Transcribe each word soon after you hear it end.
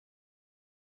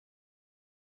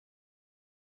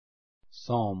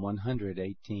Psalm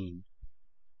 118.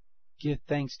 Give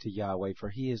thanks to Yahweh, for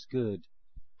he is good,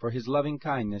 for his loving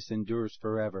kindness endures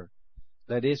forever.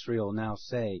 Let Israel now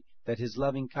say that his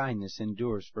loving kindness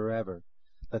endures forever.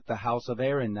 Let the house of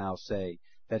Aaron now say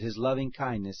that his loving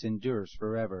kindness endures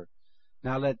forever.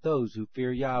 Now let those who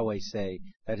fear Yahweh say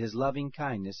that his loving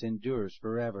kindness endures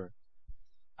forever.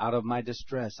 Out of my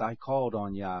distress I called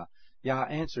on Yah. Yah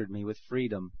answered me with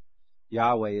freedom.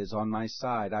 Yahweh is on my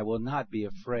side. I will not be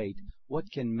afraid. What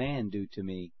can man do to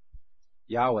me?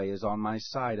 Yahweh is on my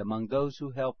side among those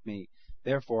who help me.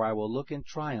 Therefore I will look in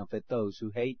triumph at those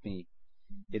who hate me.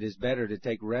 It is better to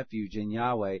take refuge in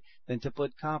Yahweh than to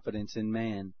put confidence in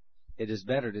man. It is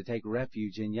better to take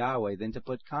refuge in Yahweh than to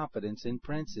put confidence in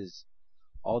princes.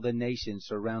 All the nations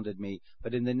surrounded me,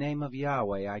 but in the name of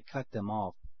Yahweh I cut them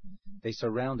off. They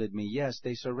surrounded me, yes,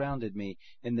 they surrounded me.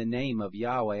 In the name of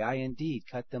Yahweh I indeed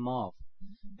cut them off.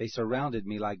 They surrounded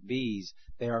me like bees.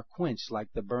 They are quenched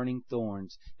like the burning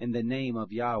thorns. In the name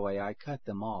of Yahweh I cut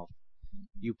them off.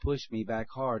 You pushed me back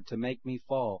hard to make me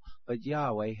fall, but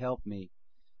Yahweh helped me.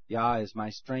 Yah is my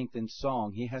strength and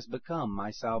song. He has become my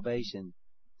salvation.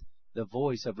 The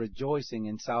voice of rejoicing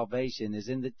and salvation is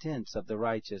in the tents of the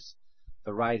righteous.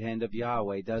 The right hand of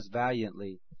Yahweh does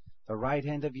valiantly. The right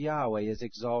hand of Yahweh is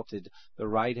exalted. The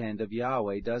right hand of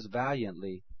Yahweh does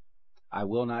valiantly. I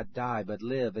will not die, but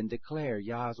live and declare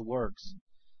Yah's works.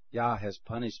 Yah has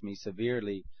punished me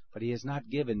severely, but he has not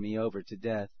given me over to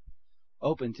death.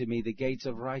 Open to me the gates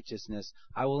of righteousness.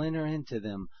 I will enter into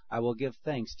them. I will give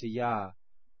thanks to Yah.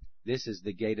 This is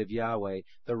the gate of Yahweh.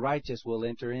 The righteous will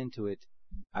enter into it.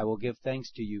 I will give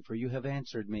thanks to you, for you have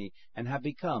answered me, and have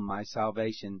become my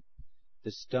salvation.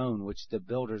 The stone which the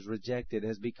builders rejected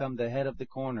has become the head of the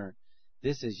corner.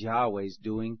 This is Yahweh's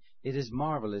doing. It is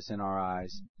marvelous in our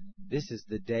eyes. This is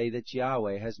the day that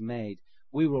Yahweh has made.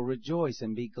 We will rejoice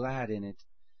and be glad in it.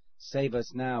 Save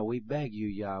us now, we beg you,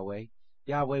 Yahweh.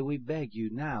 Yahweh, we beg you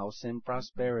now, send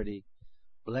prosperity.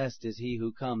 Blessed is he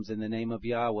who comes in the name of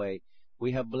Yahweh.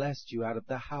 We have blessed you out of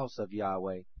the house of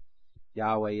Yahweh.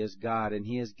 Yahweh is God, and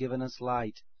he has given us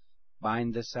light.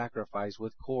 Bind the sacrifice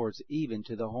with cords, even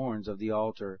to the horns of the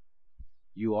altar.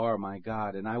 You are my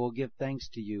God, and I will give thanks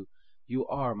to you. You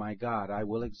are my God, I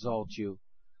will exalt you.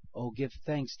 Oh, give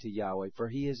thanks to Yahweh, for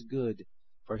he is good,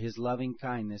 for his loving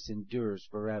kindness endures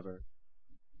forever.